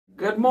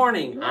Good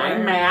morning.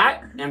 I'm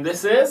Matt, and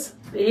this is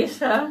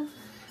Lisa.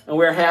 And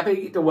we're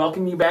happy to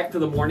welcome you back to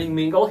the Morning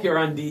Mingle here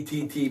on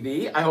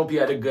DTTV. I hope you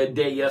had a good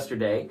day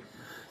yesterday.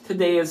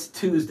 Today is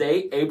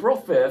Tuesday, April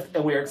 5th,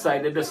 and we're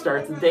excited to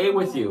start the day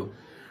with you.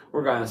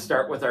 We're going to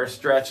start with our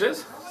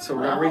stretches. So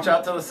we're going to reach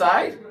out to the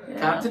side,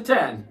 count to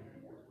 10.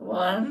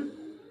 1,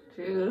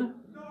 2,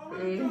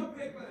 3,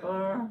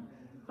 4,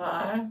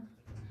 5,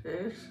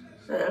 6,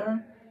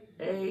 7,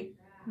 8,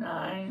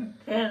 9,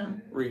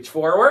 10. Reach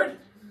forward.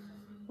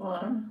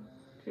 1,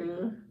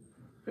 2,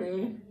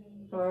 3,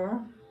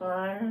 4,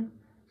 5,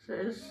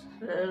 6,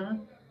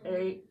 7,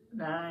 8,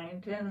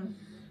 9, 10.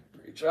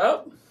 Reach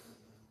up.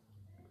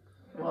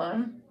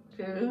 1,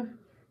 2,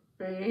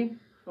 3,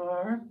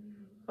 4,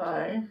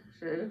 5,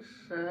 6,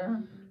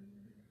 7,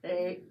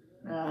 8,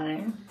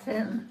 9,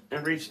 10.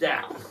 And reach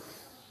down.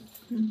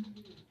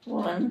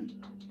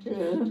 1,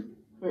 2,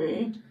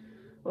 3,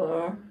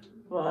 4,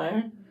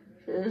 5,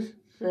 6,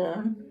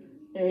 7,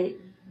 8,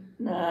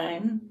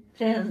 9,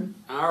 10.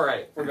 All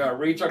right, we're going to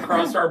reach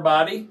across our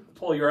body.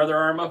 Pull your other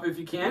arm up if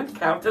you can.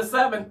 Count to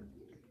 7.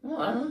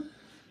 1,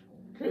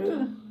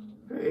 2,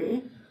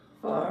 3,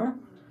 4,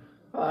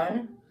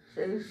 5,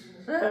 6,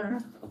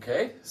 7.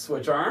 Okay,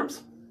 switch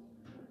arms.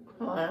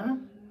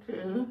 1,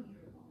 2,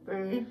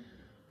 3,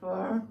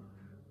 4,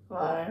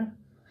 5,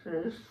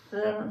 6,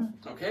 7.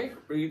 Okay,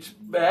 reach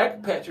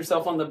back, pat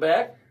yourself on the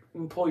back,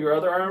 and pull your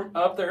other arm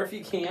up there if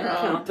you can.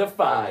 Count to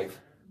 5.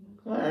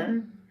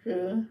 1,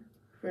 2,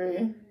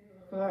 3,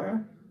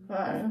 4,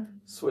 5.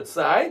 Switch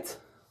sides.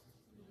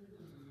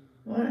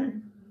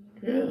 1,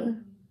 2,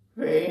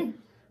 3,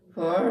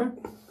 4,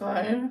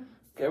 5.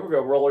 Okay, we're going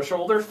to roll our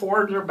shoulders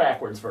forwards or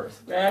backwards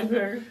first.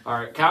 Backwards. All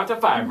right, count to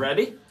 5.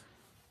 Ready?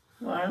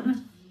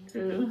 1,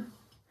 2,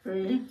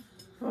 3,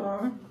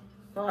 4,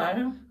 5.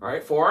 All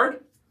right, forward.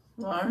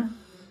 1,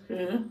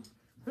 2,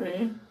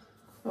 3,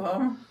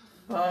 4,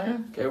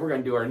 5. Okay, we're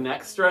going to do our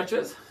neck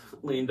stretches.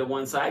 Lean to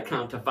one side,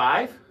 count to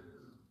 5.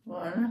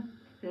 1,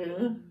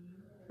 2,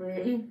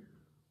 3,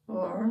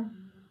 4,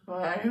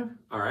 5.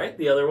 All right,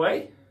 the other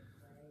way.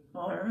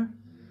 1,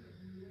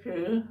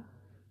 2,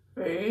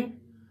 3,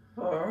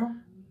 4,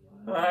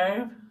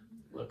 5.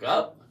 Look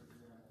up.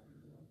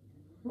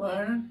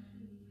 1,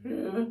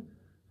 2,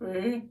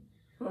 3,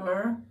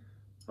 4,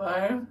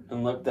 5.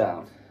 And look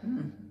down.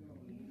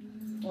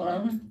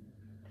 1,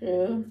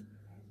 2,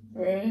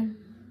 3,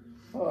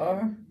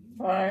 4,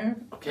 5.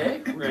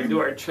 Okay, we're going to do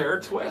our chair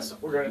twist.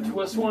 We're going to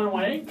twist one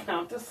way,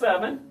 count to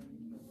 7.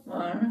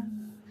 1,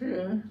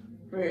 2,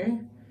 3,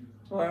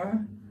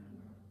 4,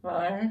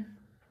 5,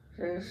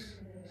 6,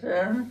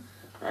 7.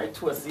 All right,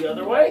 twist the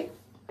other way.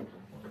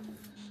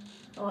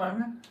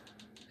 1,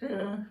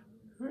 2,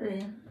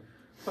 3,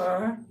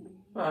 4,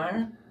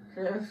 5,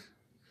 6,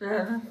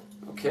 7.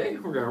 Okay,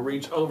 we're going to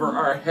reach over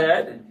our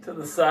head to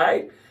the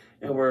side,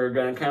 and we're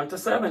going to count to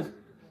 7.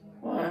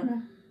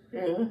 1,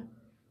 2,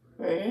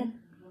 3,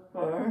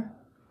 4,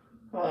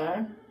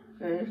 5,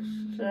 6,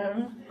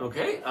 7.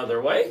 Okay,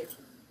 other way.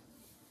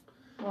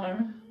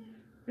 1,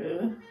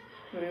 2,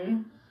 3,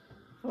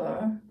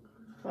 4,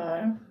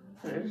 5,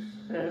 6,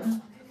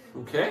 7.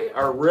 Okay,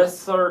 our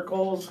wrist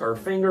circles, our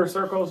finger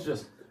circles,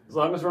 just as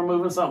long as we're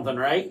moving something,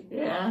 right?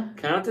 Yeah.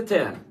 Count to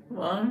 10.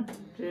 1,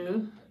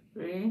 2,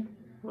 3,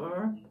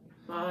 4,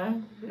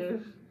 5,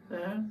 6,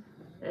 7,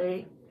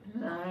 8,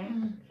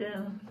 9,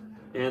 10.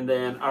 And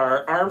then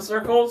our arm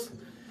circles,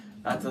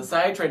 out to the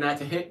side, try not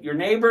to hit your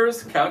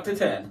neighbors. Count to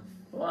 10.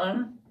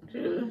 1,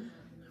 2,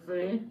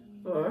 3,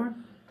 4,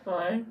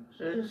 5,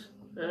 6,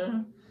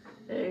 7,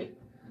 8,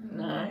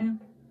 9,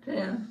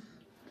 10.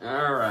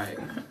 All right.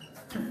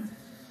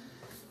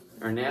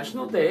 Our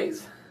national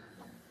days.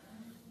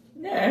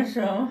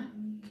 National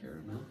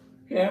Caramel.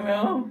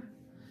 Caramel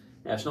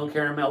National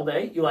Caramel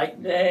Day. You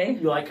like Day.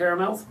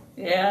 caramels?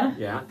 Yeah.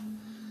 Yeah.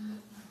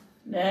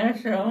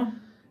 National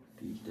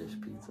Deep dish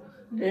pizza.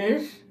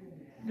 Dish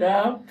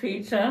Dog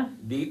Pizza.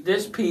 Deep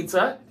dish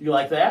pizza. You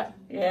like that?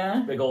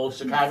 Yeah. Big old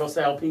Chicago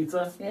style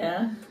pizza.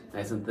 Yeah.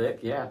 Nice and thick.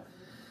 Yeah.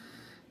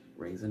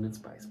 Raisin and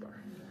spice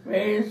bar.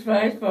 Raised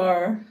Spice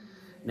Bar.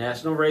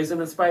 National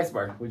Raisin and Spice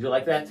Bar. Would you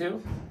like that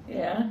too?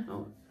 Yeah.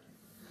 Oh.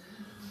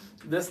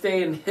 This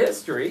day in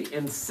history,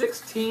 in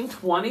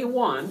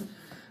 1621,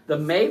 the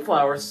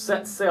Mayflower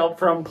set sail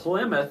from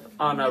Plymouth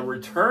on a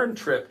return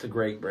trip to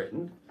Great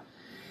Britain.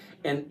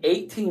 In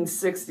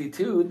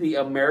 1862, the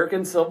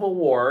American Civil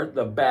War,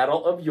 the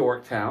Battle of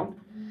Yorktown.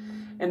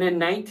 And in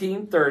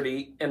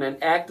 1930, in an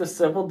act of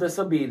civil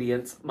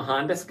disobedience,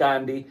 Mohandas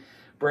Gandhi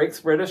breaks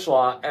British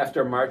law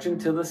after marching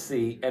to the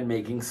sea and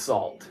making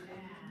salt.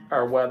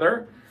 Our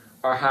weather,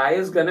 our high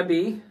is going to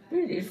be,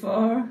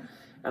 54,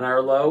 and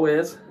our low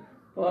is,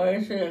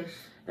 46.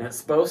 and it's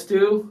supposed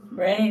to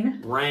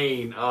Rain.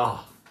 rain.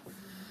 Oh,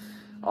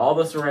 all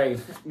this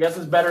rain. I guess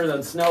it's better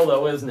than snow,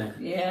 though, isn't it?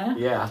 Yeah.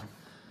 Yeah.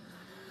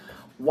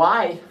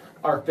 Why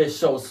are fish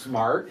so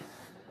smart?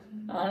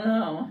 I don't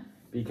know.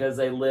 Because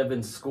they live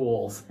in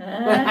schools.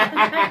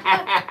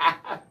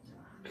 Huh?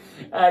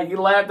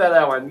 You laughed at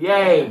that one.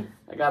 Yay.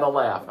 I got a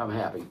laugh. I'm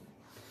happy.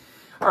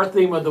 Our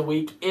theme of the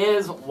week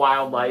is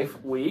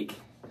Wildlife Week.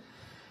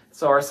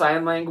 So our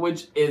sign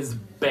language is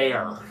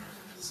bear.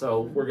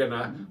 So we're going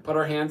to put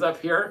our hands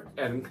up here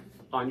and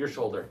on your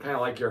shoulder, kind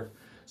of like you're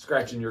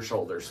scratching your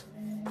shoulders.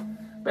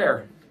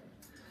 Bear.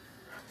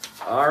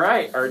 All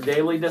right, our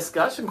daily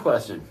discussion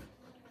question.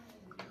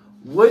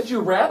 Would you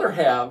rather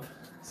have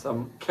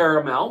some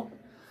caramel,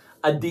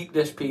 a deep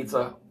dish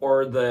pizza,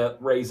 or the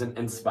raisin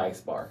and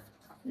spice bar?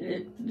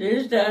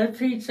 Is that a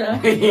pizza?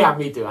 Yeah,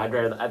 me too. I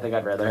think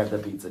I'd rather have the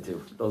pizza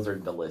too. Those are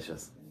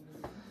delicious.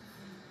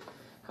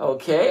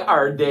 Okay,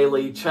 our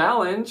daily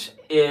challenge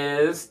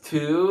is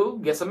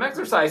to get some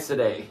exercise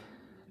today.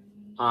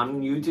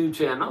 On YouTube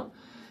channel,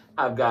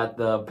 I've got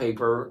the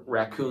paper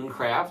raccoon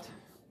craft,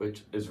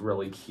 which is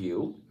really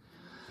cute.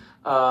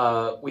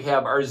 We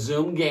have our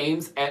Zoom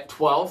games at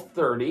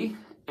 12:30,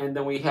 and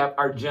then we have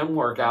our gym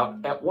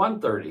workout at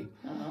 1:30.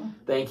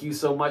 Thank you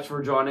so much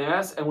for joining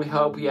us, and we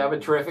hope you have a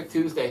terrific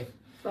Tuesday.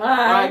 Bye.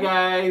 Bye,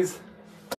 guys.